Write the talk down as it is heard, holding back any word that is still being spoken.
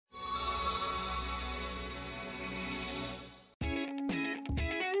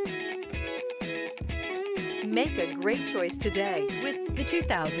Make a great choice today with the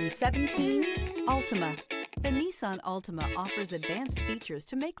 2017 Altima. The Nissan Altima offers advanced features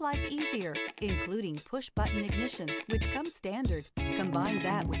to make life easier, including push-button ignition, which comes standard. Combine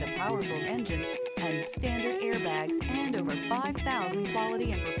that with a powerful engine and standard airbags and over 5,000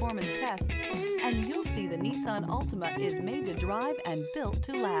 quality and performance tests, and you'll see the Nissan Altima is made to drive and built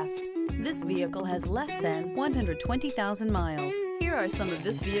to last. This vehicle has less than 120,000 miles. Here are some of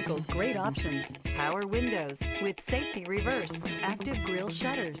this vehicle's great options: power windows with safety reverse, active grille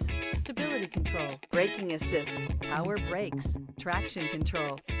shutters, stability control, braking assist, power brakes, traction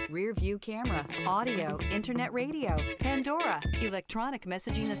control, rear view camera, audio, internet radio, Pandora, electronic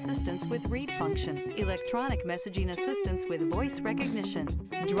messaging assistance with read function, electronic messaging assistance with voice recognition.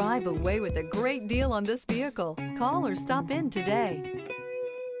 Drive away with a great deal on this vehicle. Call or stop in today.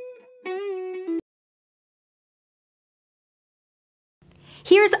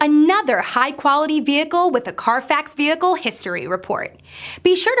 Here's another high-quality vehicle with a Carfax Vehicle History Report.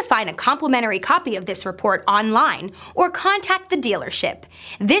 Be sure to find a complimentary copy of this report online or contact the dealership.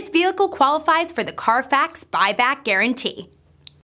 This vehicle qualifies for the Carfax Buyback Guarantee.